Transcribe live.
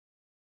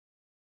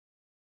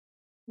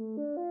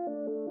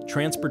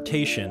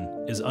Transportation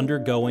is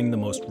undergoing the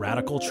most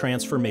radical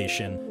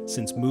transformation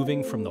since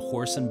moving from the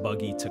horse and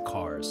buggy to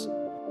cars.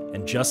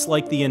 And just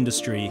like the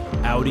industry,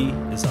 Audi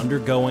is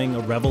undergoing a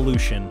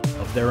revolution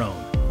of their own.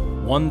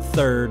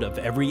 1/3 of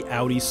every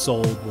Audi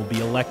sold will be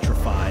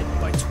electrified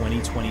by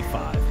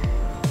 2025.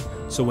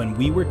 So when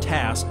we were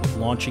tasked with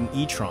launching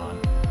e-Tron,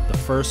 the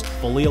first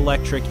fully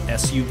electric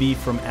SUV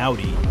from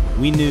Audi,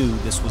 we knew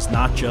this was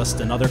not just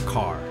another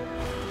car.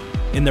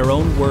 In their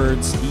own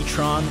words,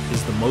 e-Tron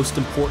is the most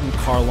important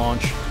car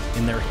launch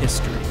in their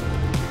history.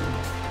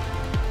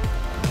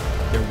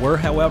 There were,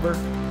 however,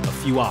 a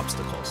few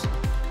obstacles.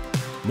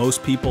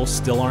 Most people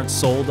still aren't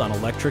sold on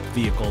electric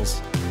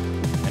vehicles,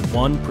 and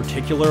one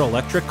particular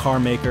electric car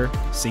maker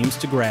seems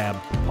to grab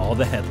all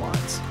the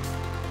headlines.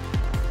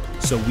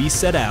 So we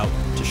set out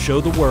to show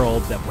the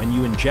world that when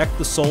you inject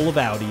the soul of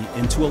Audi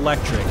into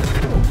electric,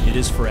 it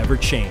is forever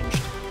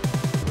changed.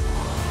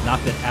 Not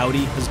that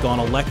Audi has gone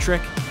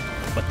electric,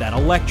 but that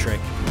electric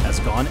has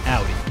gone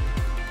Audi.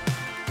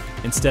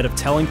 Instead of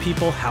telling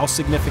people how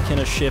significant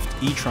a shift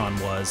e-Tron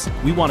was,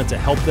 we wanted to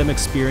help them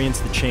experience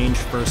the change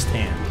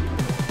firsthand.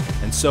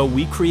 And so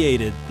we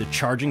created the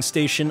Charging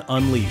Station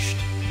Unleashed.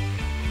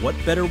 What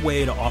better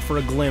way to offer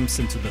a glimpse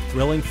into the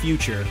thrilling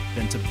future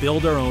than to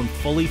build our own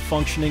fully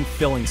functioning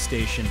filling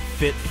station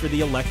fit for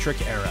the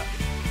electric era,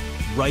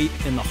 right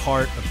in the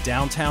heart of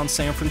downtown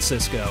San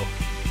Francisco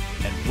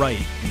and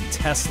right in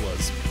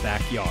Tesla's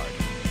backyard.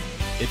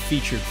 It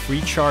featured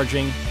free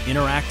charging,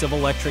 interactive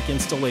electric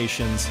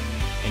installations,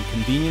 and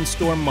convenience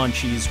store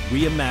munchies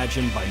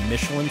reimagined by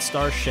Michelin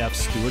star chef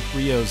Stuart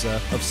Brioza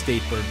of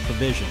Statebird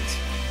Provisions.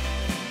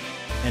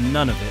 And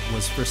none of it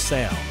was for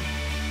sale.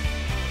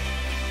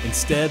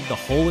 Instead, the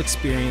whole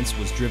experience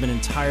was driven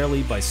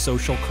entirely by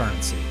social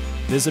currency.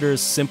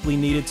 Visitors simply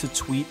needed to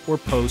tweet or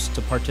post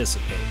to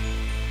participate.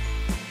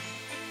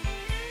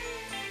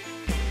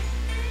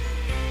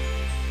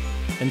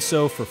 And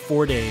so for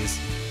 4 days,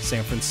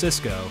 San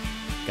Francisco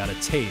got a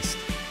taste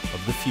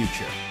of the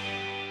future.